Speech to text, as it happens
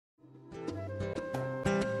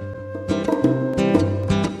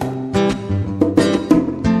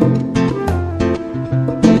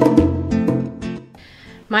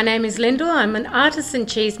My name is Lyndall. I'm an artisan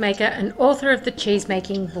cheesemaker and author of the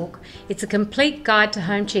Cheesemaking book. It's a complete guide to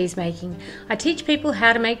home cheesemaking. I teach people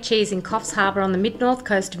how to make cheese in Coffs Harbour on the mid-north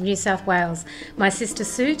coast of New South Wales. My sister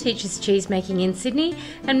Sue teaches cheesemaking in Sydney,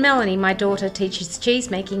 and Melanie, my daughter, teaches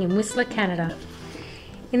cheesemaking in Whistler, Canada.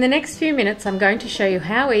 In the next few minutes I'm going to show you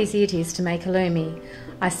how easy it is to make halloumi.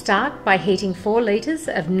 I start by heating 4 litres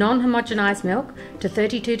of non-homogenised milk to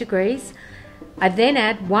 32 degrees. I then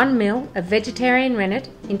add 1 ml of vegetarian rennet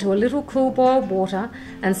into a little cool boiled water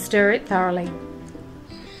and stir it thoroughly.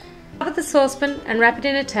 Cover the saucepan and wrap it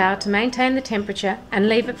in a towel to maintain the temperature and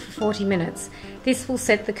leave it for 40 minutes. This will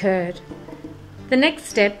set the curd. The next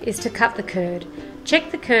step is to cut the curd. Check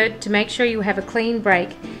the curd to make sure you have a clean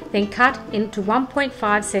break, then cut into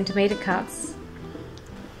 1.5 centimetre cuts.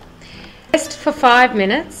 Rest for 5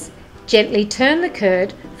 minutes. Gently turn the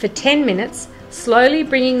curd for 10 minutes, slowly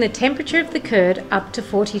bringing the temperature of the curd up to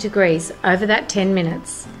 40 degrees over that 10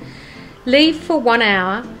 minutes. Leave for 1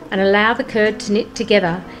 hour and allow the curd to knit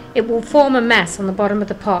together. It will form a mass on the bottom of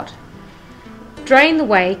the pot. Drain the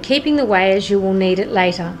whey, keeping the whey as you will need it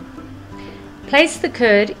later. Place the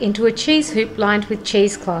curd into a cheese hoop lined with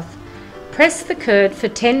cheesecloth. Press the curd for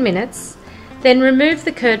 10 minutes, then remove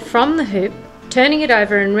the curd from the hoop, turning it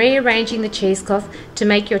over and rearranging the cheesecloth to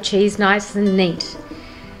make your cheese nice and neat.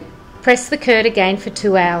 Press the curd again for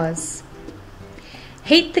 2 hours.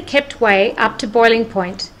 Heat the kept whey up to boiling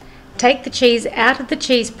point. Take the cheese out of the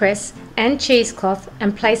cheese press and cheesecloth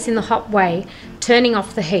and place in the hot whey, turning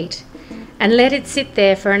off the heat, and let it sit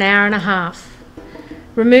there for an hour and a half.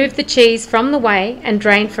 Remove the cheese from the whey and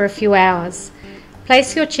drain for a few hours.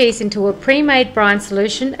 Place your cheese into a pre-made brine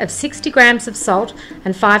solution of 60 grams of salt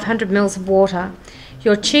and 500 ml of water.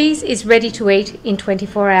 Your cheese is ready to eat in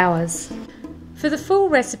 24 hours. For the full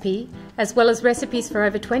recipe, as well as recipes for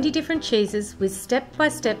over 20 different cheeses with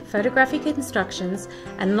step-by-step photographic instructions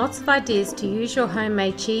and lots of ideas to use your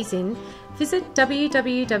homemade cheese in, visit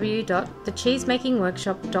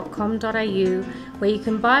www.thecheesemakingworkshop.com.au, where you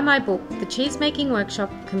can buy my book, The Cheesemaking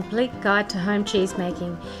Workshop, Complete Guide to Home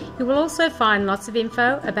Cheesemaking. You will also find lots of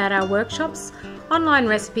info about our workshops, online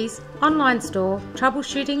recipes, online store,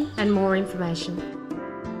 troubleshooting and more information.